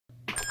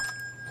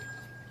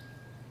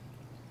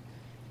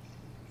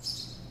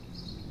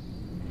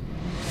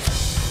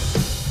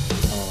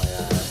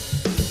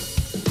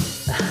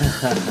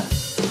Somebody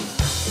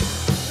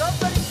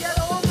get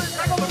over It's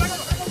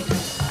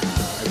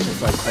just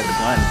like Clerks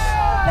 1.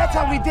 That's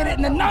how we did it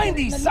in the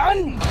 90s,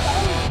 son!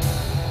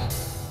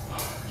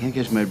 Can't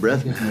catch my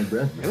breath.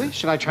 Really?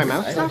 Should I try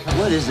mouth stuff?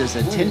 What is this,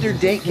 a Tinder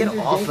date? Get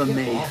off of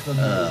me.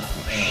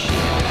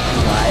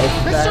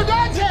 Mr.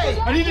 Dante!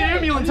 I need an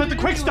ambulance at the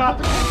Quick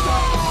Stop.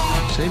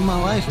 Saved my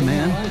life,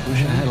 man. Wish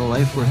I had a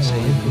life worth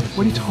saving.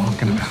 What are you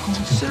talking about?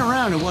 Sit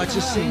around and watch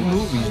the same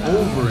movies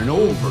over and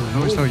over. I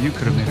always thought you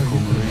could have made a cool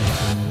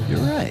movie. You're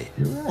right.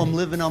 I'm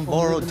living on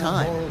borrowed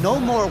time. No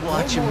more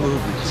watching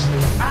movies.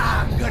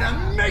 I'm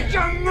gonna make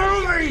a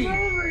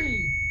movie!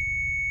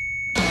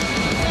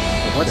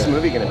 What's the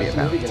movie gonna be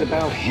about? It's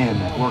about him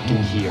working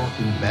here.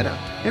 Meta.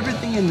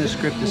 Everything in the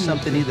script is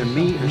something either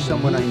me or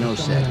someone I know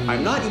said.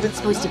 I'm not even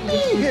supposed to be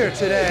here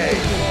today.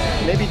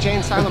 Maybe Jay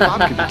and Silent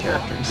Bob could be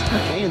characters.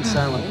 Jay and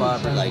Silent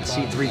Bob are like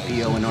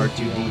C-3PO and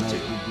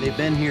R2-D2. They've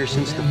been here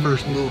since the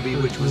first movie,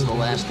 which was the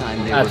last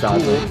time they were cool.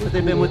 awesome. But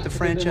they've been with the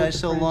franchise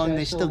so long,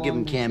 they still give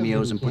them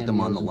cameos and put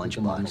them on the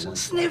lunchboxes.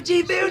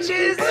 Snifty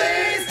Booches!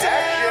 Please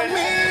tell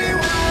me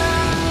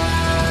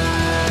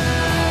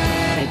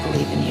I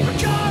believe in you.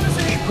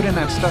 Put in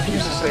that stuff you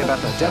used to say about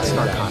the Death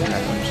Star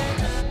contractors.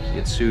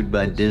 Get sued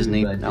by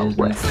Disney. Now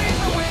what? Now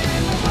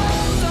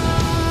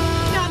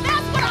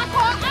that's what I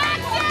call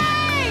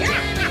acting!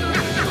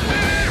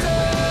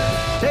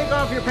 Take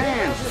off your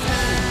pants!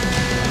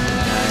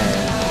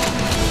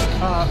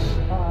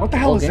 What the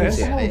hell is this?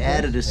 They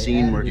added a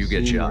scene where you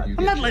get shot.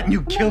 I'm not letting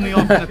you kill me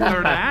off in the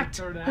third act.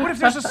 What if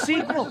there's a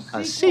sequel?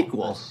 A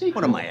sequel?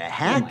 What am I, a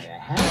hack?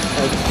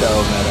 That's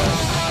so meta.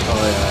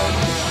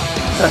 Oh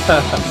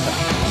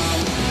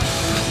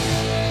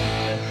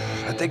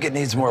I think it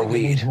needs more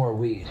weed. oh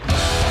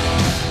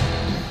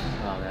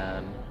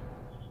man.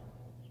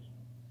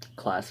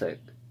 Classic.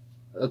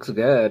 Looks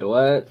good.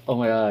 What? Oh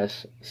my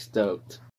gosh. Stoked.